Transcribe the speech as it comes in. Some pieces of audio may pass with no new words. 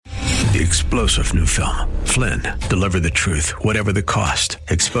The explosive new film, Flynn, deliver the truth, whatever the cost,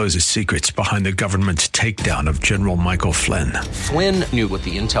 exposes secrets behind the government's takedown of General Michael Flynn. Flynn knew what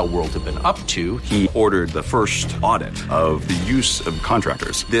the intel world had been up to. He ordered the first audit of the use of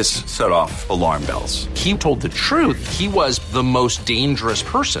contractors. This set off alarm bells. He told the truth. He was the most dangerous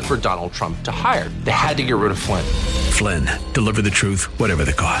person for Donald Trump to hire. They had to get rid of Flynn. Flynn, deliver the truth, whatever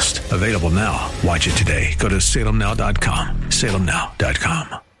the cost. Available now. Watch it today. Go to salemnow.com.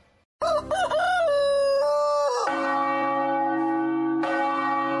 salemnow.com.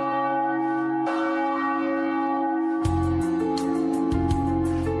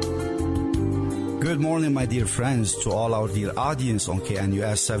 Good morning, my dear friends, to all our dear audience on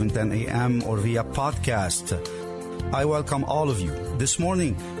KNUS 710 AM or via podcast. I welcome all of you. This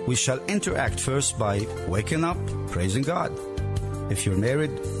morning, we shall interact first by waking up, praising God. If you're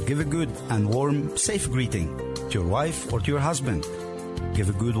married, give a good and warm, safe greeting to your wife or to your husband. Give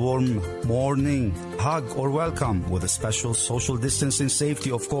a good, warm morning hug or welcome with a special social distancing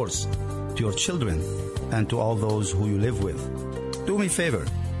safety, of course, to your children and to all those who you live with. Do me a favor.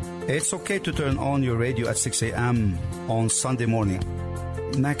 It's okay to turn on your radio at 6 a.m. on Sunday morning.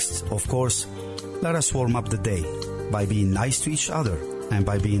 Next, of course, let us warm up the day by being nice to each other and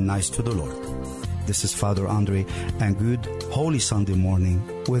by being nice to the Lord. This is Father Andre, and good Holy Sunday morning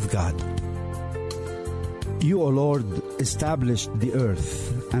with God. You, O Lord, established the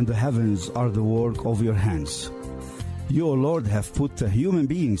earth, and the heavens are the work of your hands. You, O Lord, have put human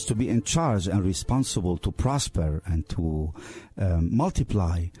beings to be in charge and responsible to prosper and to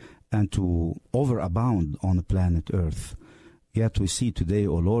multiply and to overabound on the planet Earth. Yet we see today,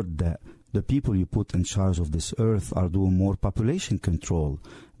 O Lord, that the people you put in charge of this earth are doing more population control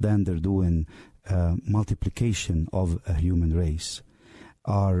than they're doing multiplication of a human race,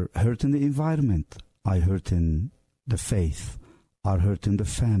 are hurting the environment, are hurting the faith, are hurting the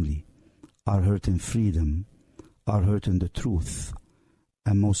family, are hurting freedom, are hurting the truth,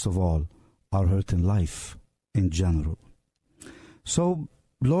 and most of all, are hurting life in general. So,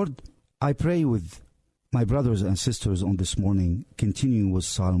 Lord, I pray with my brothers and sisters on this morning, continuing with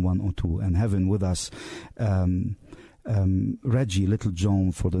Psalm 102, and having with us Reggie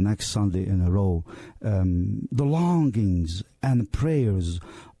Littlejohn for the next Sunday in a row, the longings and prayers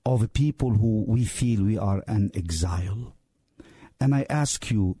of a people who we feel we are in exile. And I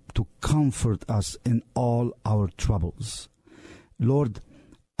ask you to comfort us in all our troubles. Lord,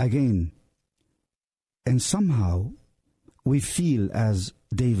 again, and somehow we feel, as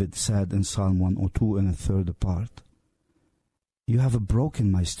David said in Psalm 102 in the third part, you have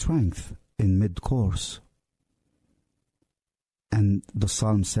broken my strength in mid-course. And the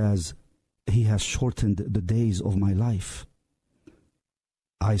psalm says, he has shortened the days of my life.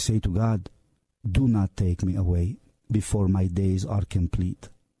 I say to God, do not take me away before my days are complete.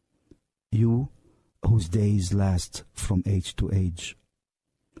 You, whose days last from age to age.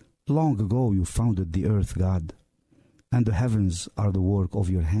 Long ago you founded the earth, God, and the heavens are the work of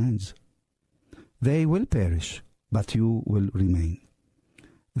your hands. They will perish, but you will remain.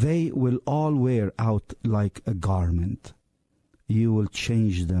 They will all wear out like a garment. You will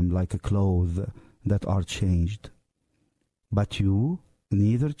change them like a cloth that are changed. But you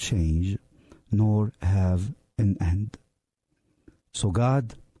neither change nor have an end. So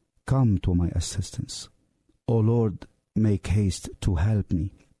God, come to my assistance. O Lord, make haste to help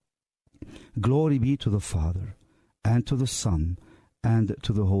me. Glory be to the Father, and to the Son, and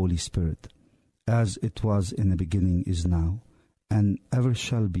to the Holy Spirit, as it was in the beginning, is now, and ever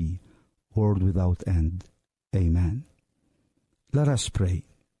shall be, world without end. Amen. Let us pray.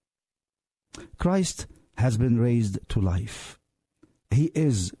 Christ has been raised to life. He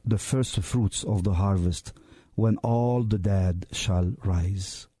is the first fruits of the harvest, when all the dead shall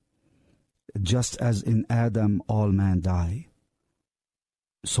rise. Just as in Adam all men die,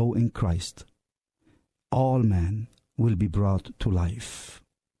 so in Christ all men will be brought to life.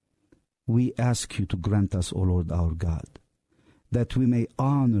 We ask you to grant us, O Lord our God, that we may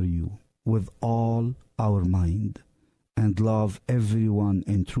honor you with all our mind and love everyone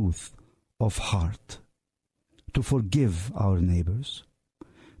in truth of heart, to forgive our neighbors,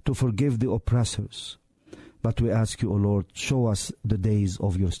 to forgive the oppressors. But we ask you, O Lord, show us the days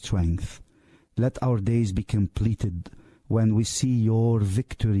of your strength. Let our days be completed when we see your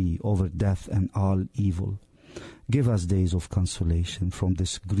victory over death and all evil. Give us days of consolation from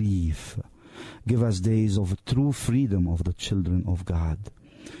this grief. Give us days of true freedom of the children of God.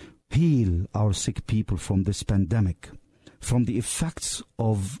 Heal our sick people from this pandemic, from the effects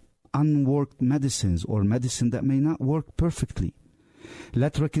of unworked medicines or medicine that may not work perfectly.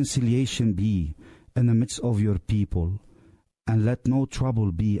 Let reconciliation be in the midst of your people, And let no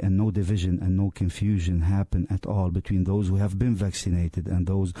trouble be, and no division and no confusion happen at all between those who have been vaccinated and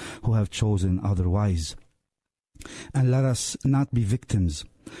those who have chosen otherwise. And let us not be victims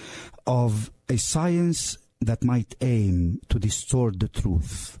of a science that might aim to distort the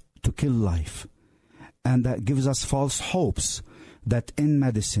truth, to kill life, and that gives us false hopes that in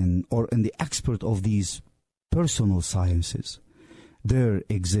medicine or in the expert of these personal sciences, there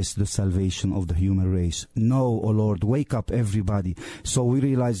exists the salvation of the human race. No, O Lord, wake up everybody, so we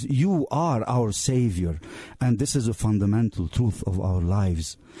realize you are our Savior, and this is a fundamental truth of our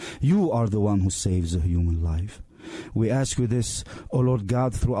lives. You are the one who saves a human life. We ask you this, O Lord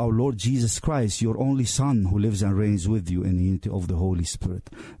God, through our Lord Jesus Christ, your only Son, who lives and reigns with you in the unity of the Holy Spirit,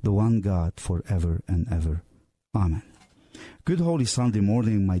 the one God forever and ever. Amen. Good Holy Sunday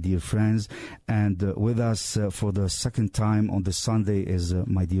morning, my dear friends, and with us for the second time on this Sunday is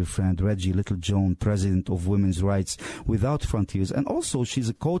my dear friend Reggie Littlejohn, President of Women's Rights Without Frontiers, and also she's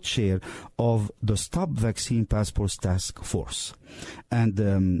a co-chair of the Stop Vaccine Passports Task Force. And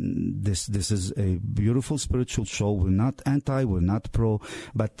this is a beautiful spiritual show. We're not anti, we're not pro,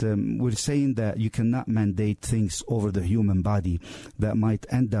 but we're saying that you cannot mandate things over the human body that might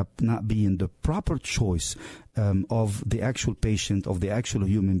end up not being the proper choice of the actual patient, of the actual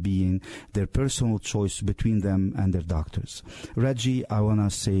human being, their personal choice between them and their doctors. Reggie, I want to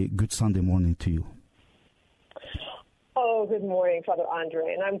say good Sunday morning to you. Oh, good morning, Father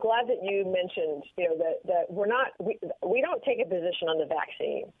Andre. And I'm glad that you mentioned, that we don't take a position on the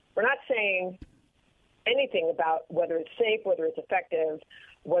vaccine. We're not saying anything about whether it's safe, whether it's effective,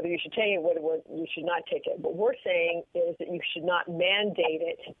 whether you should take it, whether you should not take it. What we're saying is that you should not mandate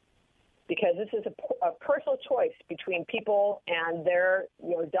it, because this is a personal choice between people and their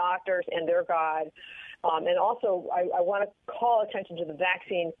doctors and their God. And also, I want to call attention to the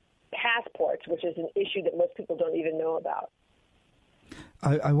vaccine passports, which is an issue that most people don't even know about.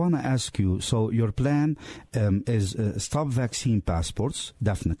 I want to ask you, so your plan is stop vaccine passports,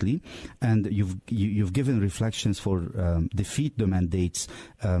 definitely, and you've given reflections for defeat the mandates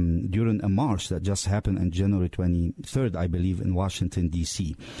during a march that just happened on January 23rd, I believe, in Washington,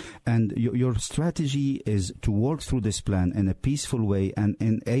 D.C. And your strategy is to work through this plan in a peaceful way and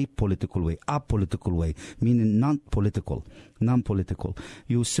in a political way, meaning non-political.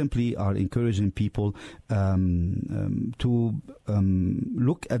 You simply are encouraging people to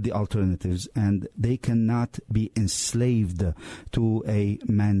look at the alternatives, and they cannot be enslaved to a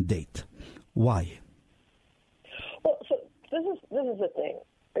mandate. Why? Well, so this is the thing.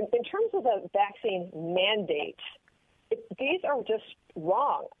 In terms of the vaccine mandate, these are just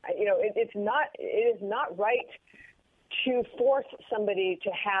wrong. It is not right to force somebody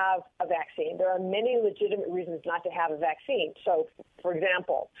to have a vaccine. There are many legitimate reasons not to have a vaccine. So, for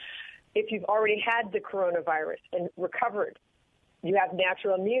example, if you've already had the coronavirus and recovered, you have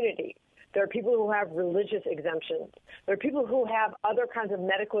natural immunity. There are people who have religious exemptions. There are people who have other kinds of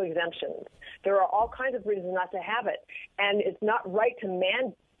medical exemptions. There are all kinds of reasons not to have it. And it's not right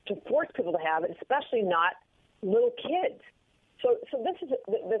to force people to have it, especially not little kids. So this is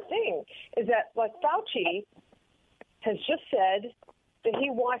the thing, is that like Fauci has just said that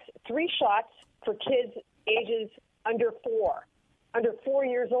he wants 3 shots for kids ages under 4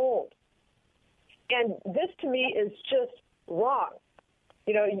 years old. And this to me is just wrong.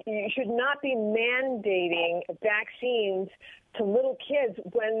 You should not be mandating vaccines to little kids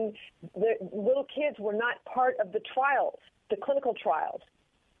when the little kids were not part of the trials, the clinical trials.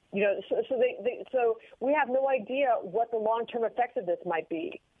 So we have no idea what the long-term effects of this might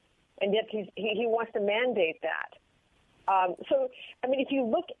be, and yet he wants to mandate that. If you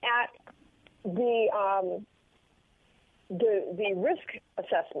look at the risk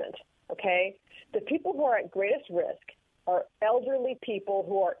assessment, okay, the people who are at greatest risk are elderly people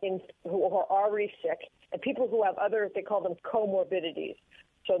who are already sick, and people who have other, they call them comorbidities.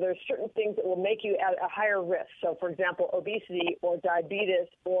 So there's certain things that will make you at a higher risk. So, for example, obesity or diabetes,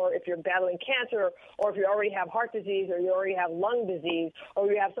 or if you're battling cancer, or if you already have heart disease, or you already have lung disease, or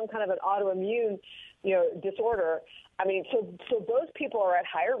you have some kind of an autoimmune, disorder. So those people are at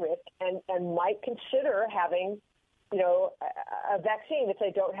higher risk and might consider having, a vaccine if they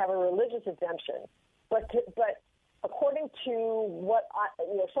don't have a religious exemption. But according to what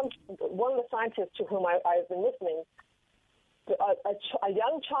one of the scientists to whom I've been listening, a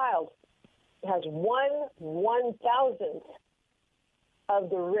young child has 1/1000th of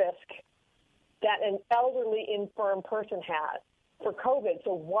the risk that an elderly infirm person has for COVID.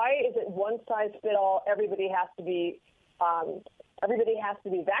 So why is it one size fit all? Everybody has to be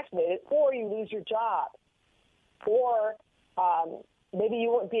vaccinated, or you lose your job, or maybe you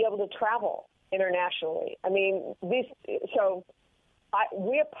won't be able to travel. internationally. I mean, we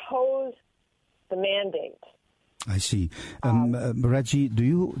oppose the mandate. I see. Reggie, do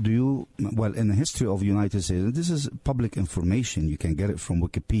you, well, in the history of the United States, and this is public information, you can get it from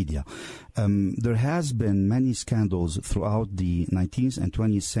Wikipedia, there has been many scandals throughout the 19th and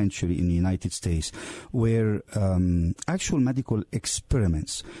 20th century in the United States where actual medical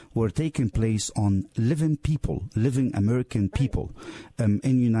experiments were taking place on living people, living American people in the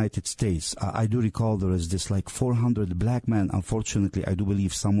United States. I do recall there is this like 400 black men, unfortunately, I do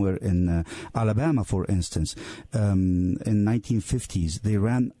believe somewhere in Alabama, for instance, in 1950s, they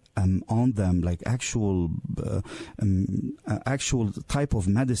ran on them like actual type of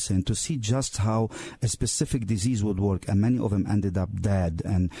medicine to see just how a specific disease would work, and many of them ended up dead.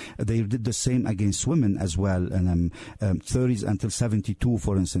 And they did the same against women as well, in 30s until 72,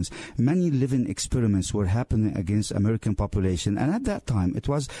 for instance. Many living experiments were happening against American population, and at that time it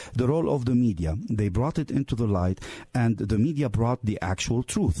was the role of the media. They brought it into the light, and the media brought the actual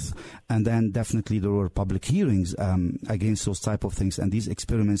truth. And then definitely there were public hearings against those type of things, and these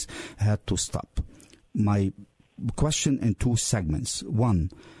experiments had to stop. My question in two segments.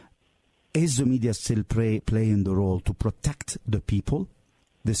 One, is the media still playing the role to protect the people?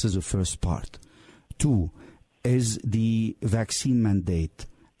 This is the first part. Two, is the vaccine mandate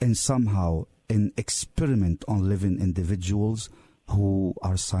and somehow an experiment on living individuals who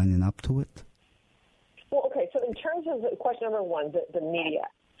are signing up to it? Well, okay, so in terms of question number one, the media.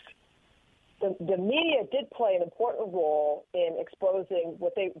 The media did play an important role in exposing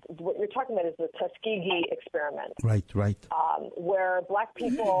what you're talking about is the Tuskegee experiment. Right. Where black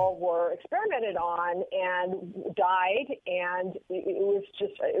people were experimented on and died, and it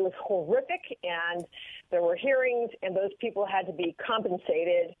was horrific, and there were hearings, and those people had to be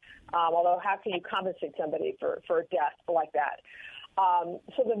compensated. Although, how can you compensate somebody for a death like that?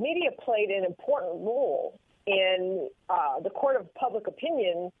 So the media played an important role in the court of public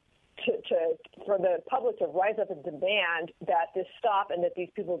opinion for the public to rise up and demand that this stop and that these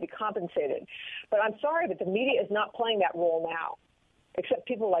people be compensated. But I'm sorry, but the media is not playing that role now, except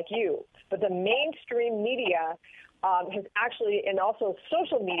people like you. But the mainstream media has actually, and also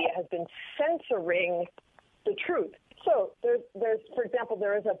social media, has been censoring the truth. So there's, for example,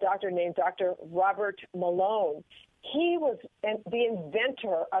 there is a doctor named Dr. Robert Malone. He was the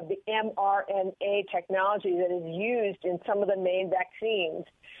inventor of the mRNA technology that is used in some of the main vaccines.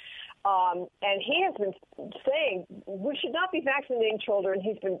 And he has been saying we should not be vaccinating children.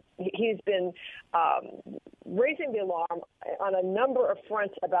 He's been raising the alarm on a number of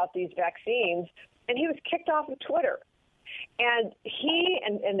fronts about these vaccines, and he was kicked off of Twitter. And he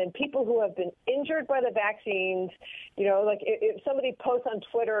and then people who have been injured by the vaccines, like if somebody posts on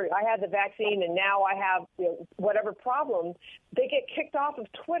Twitter, I had the vaccine and now I have whatever problem, they get kicked off of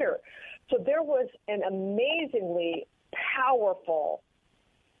Twitter. So there was an amazingly powerful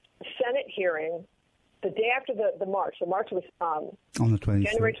Senate hearing the day after the march. The march was on the 23rd.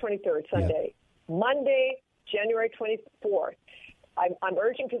 January 23rd, Sunday. Yeah. Monday, January 24th. I'm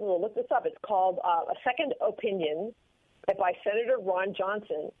urging people to look this up. It's called A Second Opinion by Senator Ron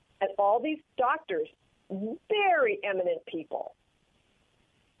Johnson. And all these doctors, very eminent people,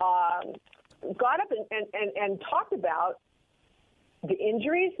 got up and talked about the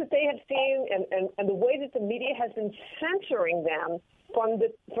injuries that they had seen and the way that the media has been censoring them from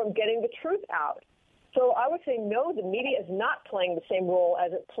getting the truth out. So I would say no, the media is not playing the same role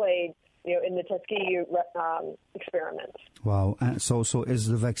as it played, in the Tuskegee experiments. Wow. So is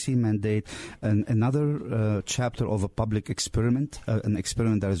the vaccine mandate another chapter of a public experiment, an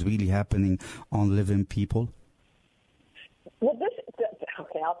experiment that is really happening on living people? Well,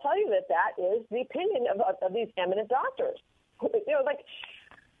 okay, I'll tell you that is the opinion of these eminent doctors. Like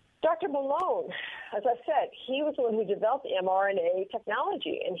Dr. Malone, as I said, he was the one who developed the mRNA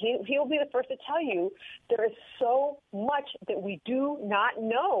technology, and he will be the first to tell you there is so much that we do not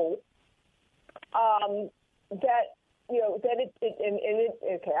know okay,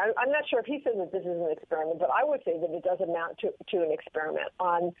 I'm not sure if he says that this is an experiment, but I would say that it does amount to an experiment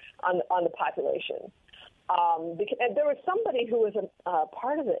on the population. And there was somebody who was a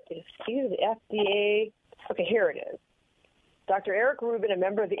part of it. He was the FDA. Okay, here it is. Dr. Eric Rubin, a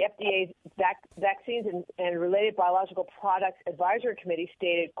member of the FDA's Vaccines and Related Biological Products Advisory Committee,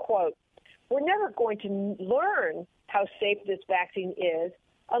 stated, quote, "We're never going to learn how safe this vaccine is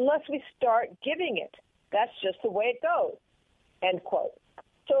unless we start giving it. That's just the way it goes," end quote.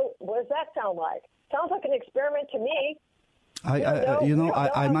 So what does that sound like? Sounds like an experiment to me.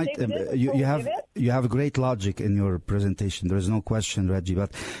 You have a great logic in your presentation. There is no question, Reggie.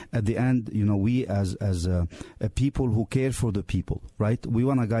 But at the end, we as a people who care for the people, right? We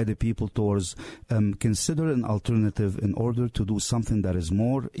want to guide the people towards consider an alternative in order to do something that is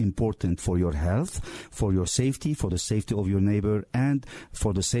more important for your health, for your safety, for the safety of your neighbor, and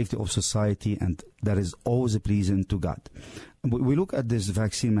for the safety of society, and that is always pleasing to God. We look at these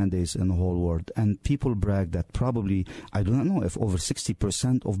vaccine mandates in the whole world, and people brag that probably, I do not know if over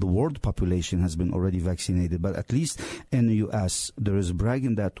 60% of the world population has been already vaccinated, but at least in the U.S., there is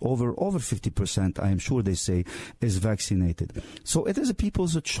bragging that over 50%, I am sure they say, is vaccinated. So it is a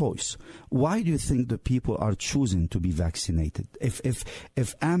people's choice. Why do you think the people are choosing to be vaccinated?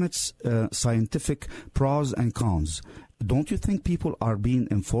 If amidst scientific pros and cons, don't you think people are being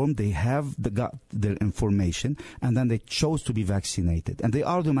informed? They have got their information, and then they chose to be vaccinated, and they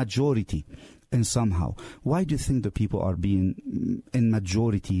are the majority. And somehow, why do you think the people are being in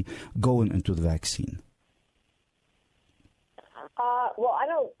majority going into the vaccine? Well, I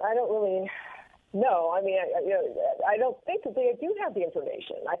don't really know. I mean, I don't think that they do have the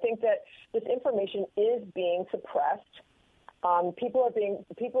information. I think that this information is being suppressed. People are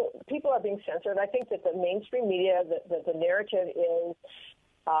being censored. I think that the mainstream media, the narrative is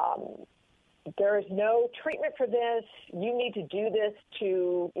there is no treatment for this. You need to do this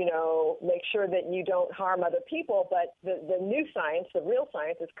to make sure that you don't harm other people. But the new science, the real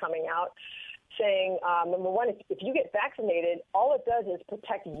science, is coming out saying, number one, if you get vaccinated, all it does is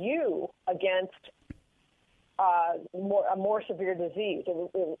protect you against a more severe disease.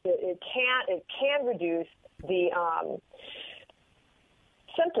 It can reduce the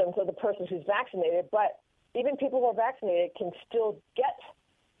symptoms of the person who's vaccinated, but even people who are vaccinated can still get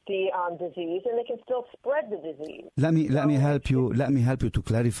the disease, and they can still spread the disease. Let me help you. Let me help you to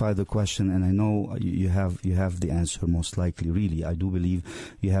clarify the question, and I know you have the answer most likely. Really, I do believe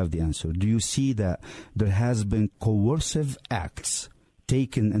you have the answer. Do you see that there has been coercive acts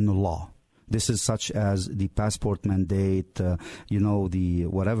taken in the law? This is such as the passport mandate, the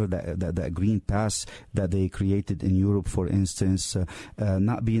green pass that they created in Europe, for instance,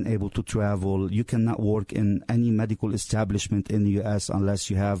 not being able to travel. You cannot work in any medical establishment in the U.S. unless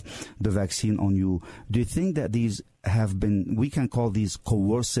you have the vaccine on you. Do you think that these have been, we can call these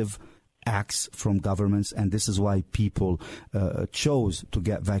coercive acts from governments, and this is why people chose to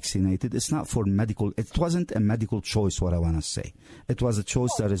get vaccinated? It's not for medical. It wasn't a medical choice, what I want to say. It was a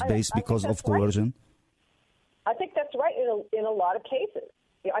choice that is based because of coercion. Right. I think that's right in a lot of cases.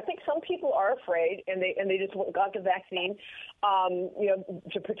 I think some people are afraid, and they just got the vaccine,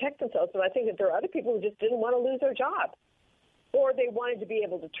 to protect themselves. But I think that there are other people who just didn't want to lose their job, or they wanted to be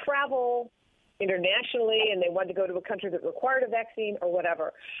able to travel internationally, and they wanted to go to a country that required a vaccine or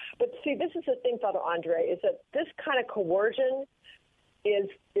whatever. But see, this is the thing, Father Andre, is that this kind of coercion it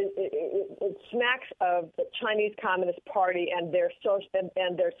smacks of the Chinese Communist Party and their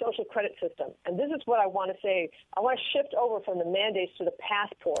social credit system. And this is what I want to say. I want to shift over from the mandates to the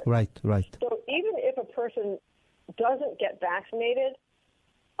passport. Right. So even if a person doesn't get vaccinated,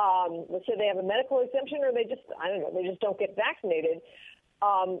 let's say they have a medical exemption, or they just don't get vaccinated,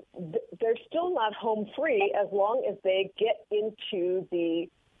 they're still not home free as long as they get into the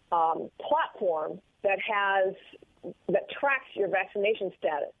platform that tracks your vaccination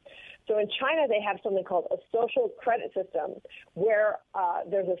status. So in China, they have something called a social credit system, where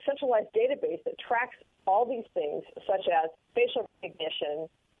there's a centralized database that tracks all these things, such as facial recognition,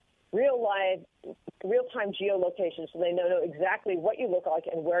 real-time geolocation, so they know exactly what you look like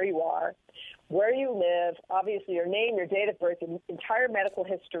and where you are, where you live, obviously your name, your date of birth, your entire medical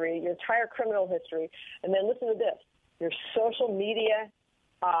history, your entire criminal history, and then listen to this, your social media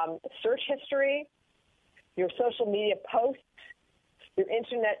search history, your social media posts, your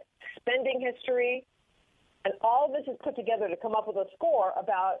internet spending history, and all of this is put together to come up with a score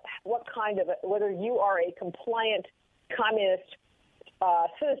about whether you are a compliant communist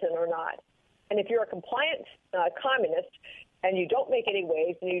citizen or not. And if you're a compliant communist and you don't make any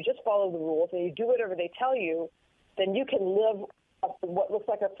waves and you just follow the rules and you do whatever they tell you, then you can live what looks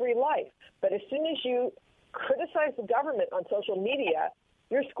like a free life. But as soon as you criticize the government on social media,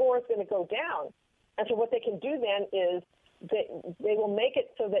 your score is going to go down. And so what they can do then is they will make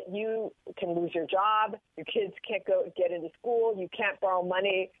it so that you can lose your job, your kids can't get into school, you can't borrow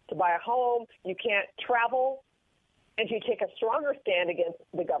money to buy a home, you can't travel. And if you take a stronger stand against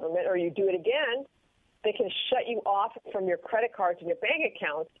the government, or you do it again, they can shut you off from your credit cards and your bank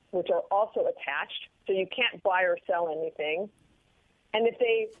accounts, which are also attached, so you can't buy or sell anything. And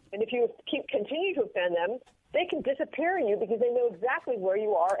if you continue to offend them, they can disappear you because they know exactly where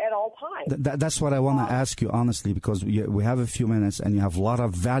you are at all times. That's what I want to ask you, honestly, because we have a few minutes and you have a lot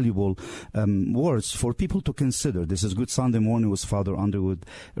of valuable words for people to consider. This is Good Sunday Morning with Father Underwood,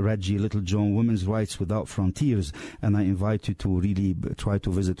 Reggie Littlejohn, Women's Rights Without Frontiers, and I invite you to really try to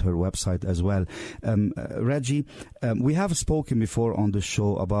visit her website as well. Reggie, we have spoken before on the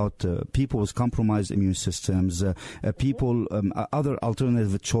show about people with compromised immune systems, people, other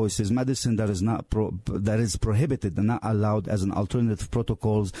alternative choices, medicine that is not that is prohibited and not allowed as an alternative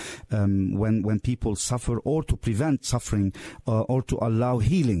protocols when people suffer, or to prevent suffering or to allow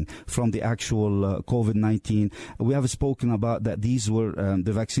healing from the actual COVID-19. We have spoken about that these were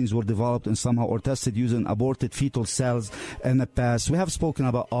the vaccines were developed and somehow or tested using aborted fetal cells in the past. We have spoken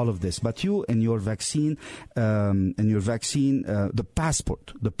about all of this, but you in your vaccine, the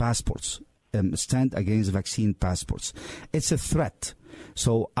passports stand against vaccine passports. It's a threat.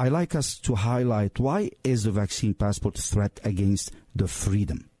 So I like us to highlight, why is the vaccine passport a threat against the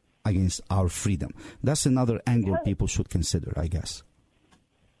freedom, against our freedom? That's another angle people should consider, I guess.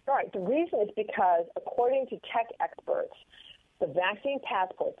 Right. The reason is because, according to tech experts, the vaccine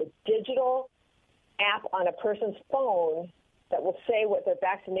passport, the digital app on a person's phone that will say what their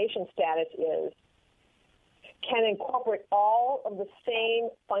vaccination status is, can incorporate all of the same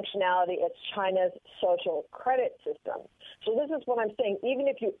functionality as China's social credit system. So this is what I'm saying. Even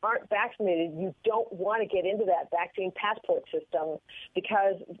if you aren't vaccinated, you don't want to get into that vaccine passport system,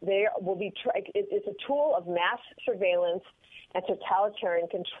 because there will be it's a tool of mass surveillance and totalitarian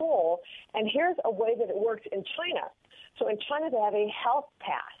control. And here's a way that it works in China. So in China, they have a health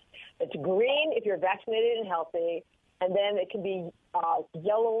pass. It's green if you're vaccinated and healthy, and then it can be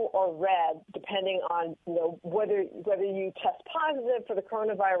yellow or red, depending on whether you test positive for the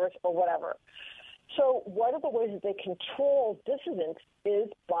coronavirus or whatever. So one of the ways that they control dissidents is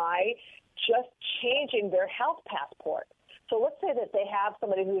by just changing their health passport. So let's say that they have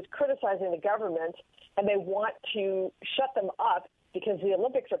somebody who is criticizing the government and they want to shut them up because the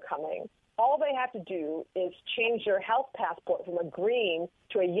Olympics are coming. All they have to do is change their health passport from a green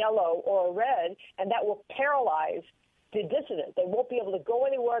to a yellow or a red, and that will paralyze the dissident. They won't be able to go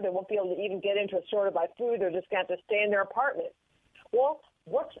anywhere. They won't be able to even get into a store to buy food. They're just going to have to stay in their apartment. Well,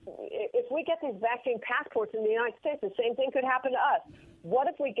 if we get these vaccine passports in the United States, the same thing could happen to us. What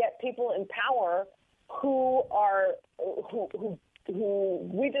if we get people in power who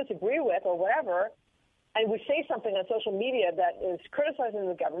we disagree with or whatever, and we say something on social media that is criticizing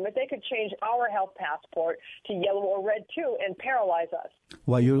the government? They could change our health passport to yellow or red too and paralyze us.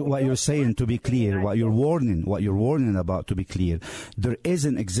 What you're saying, to be clear, what you're warning about, to be clear, there is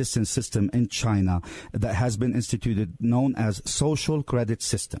an existing system in China that has been instituted known as social credit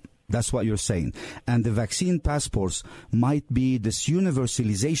system. That's what you're saying. And the vaccine passports might be this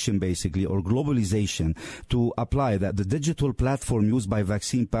universalization, basically, or globalization to apply that the digital platform used by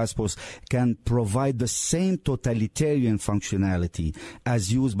vaccine passports can provide the same totalitarian functionality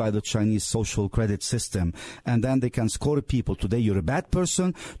as used by the Chinese social credit system. And then they can score people. Today you're a bad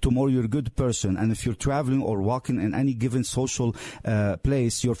person, tomorrow you're a good person. And if you're traveling or walking in any given social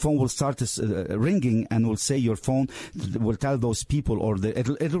place, your phone will start ringing and will say your phone will tell those people, or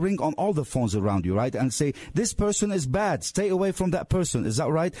it'll ring on all the phones around you, right? And say, this person is bad. Stay away from that person. Is that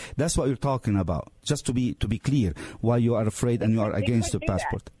right? That's what you're talking about. Just to be clear, why you are afraid and you are against the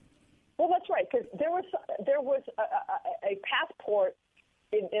passport. Well, that's right, because there was a passport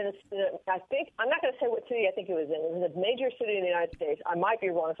in I think, I'm not going to say what city I think it was in. It was a major city in the United States. I might be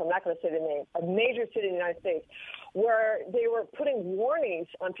wrong, so I'm not going to say the name. A major city in the United States, where they were putting warnings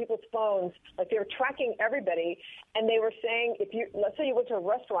on people's phones, like they were tracking everybody, and they were saying, let's say you went to a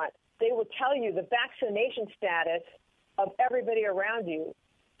restaurant, they would tell you the vaccination status of everybody around you,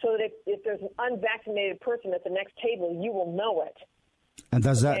 so that if there's an unvaccinated person at the next table, you will know it. And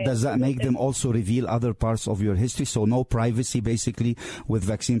does that make them also reveal other parts of your history? So no privacy, basically, with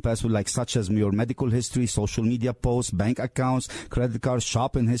vaccine passport, like such as your medical history, social media posts, bank accounts, credit cards,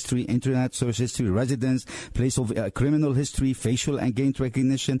 shopping history, internet search history, residence, place of criminal history, facial and gait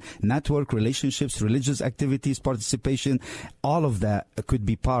recognition, network, relationships, religious activities, participation. All of that could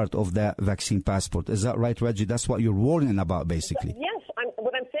be part of that vaccine passport. Is that right, Reggie? That's what you're warning about, basically. Yes.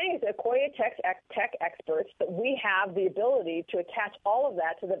 What I'm saying is, according to tech experts, that we have the ability to attach all of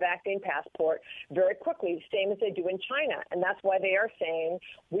that to the vaccine passport very quickly, same as they do in China. And that's why they are saying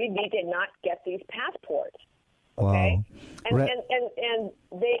we need to not get these passports. Okay? Wow.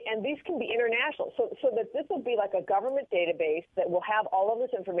 And these can be international. So that this will be like a government database that will have all of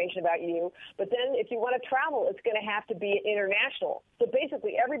this information about you. But then if you want to travel, it's going to have to be international. So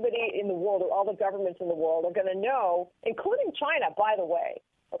basically everybody in the world, or all the governments in the world, are going to know, including China, by the way.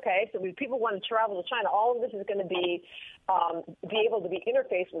 Okay, so when people want to travel to China, all of this is going to be able to be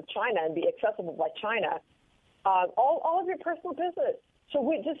interfaced with China and be accessible by China. All of your personal business. So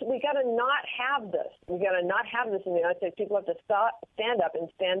we got to not have this. We got to not have this in the United States. People have to stand up and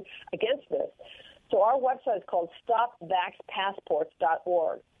stand against this. So our website is called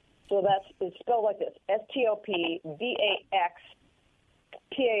StopVaxPassports.org. So it's spelled like this: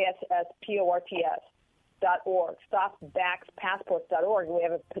 StopVaxPassports.org. StopVaxPassports.org. And we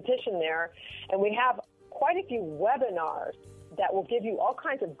have a petition there, and we have quite a few webinars that will give you all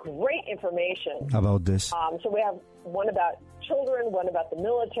kinds of great information about this. So we have one about children, one about the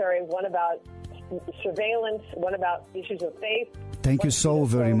military, one about surveillance, one about issues of faith. Thank you so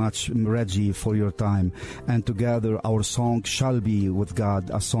very much, Reggie, for your time. And together our song shall be with God,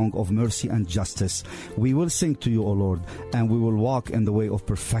 a song of mercy and justice. We will sing to you, O Lord, and we will walk in the way of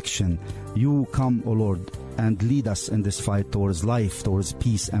perfection. You come, O Lord, and lead us in this fight towards life, towards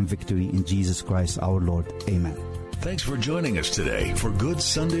peace and victory in Jesus Christ our Lord. Amen. Thanks for joining us today for Good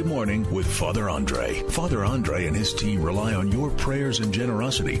Sunday Morning with Father Andre. Father Andre and his team rely on your prayers and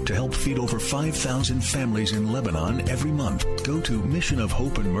generosity to help feed over 5,000 families in Lebanon every month. Go to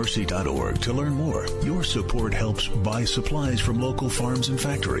missionofhopeandmercy.org to learn more. Your support helps buy supplies from local farms and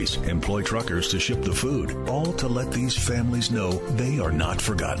factories, employ truckers to ship the food, all to let these families know they are not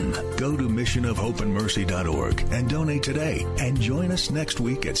forgotten. Go to missionofhopeandmercy.org and donate today. And join us next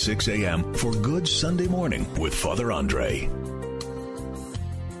week at 6 a.m. for Good Sunday Morning with Father Andre.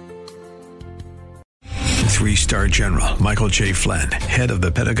 3-star General Michael J. Flynn, head of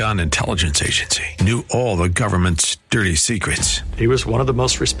the Pentagon Intelligence Agency, knew all the government's dirty secrets. He was one of the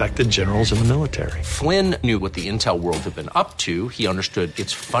most respected generals in the military. Flynn knew what the intel world had been up to. He understood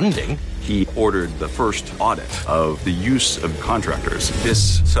its funding. He ordered the first audit of the use of contractors.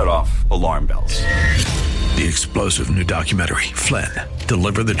 This set off alarm bells. The explosive new documentary, Flynn,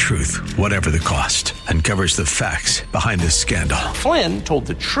 Deliver the Truth, Whatever the Cost, uncovers the facts behind this scandal. Flynn told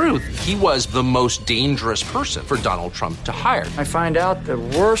the truth. He was the most dangerous person for Donald Trump to hire. I find out the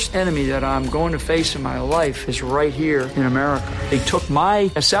worst enemy that I'm going to face in my life is right here in America. They took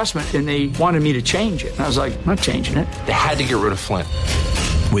my assessment and they wanted me to change it. And I was like, I'm not changing it. They had to get rid of Flynn.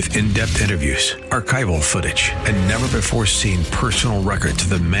 With in-depth interviews, archival footage, and never-before-seen personal records of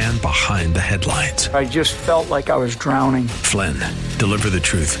the man behind the headlines. I just felt like I was drowning. Flynn, Deliver the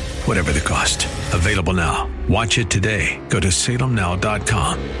Truth, Whatever the Cost. Available now. Watch it today. Go to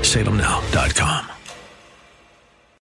salemnow.com. salemnow.com.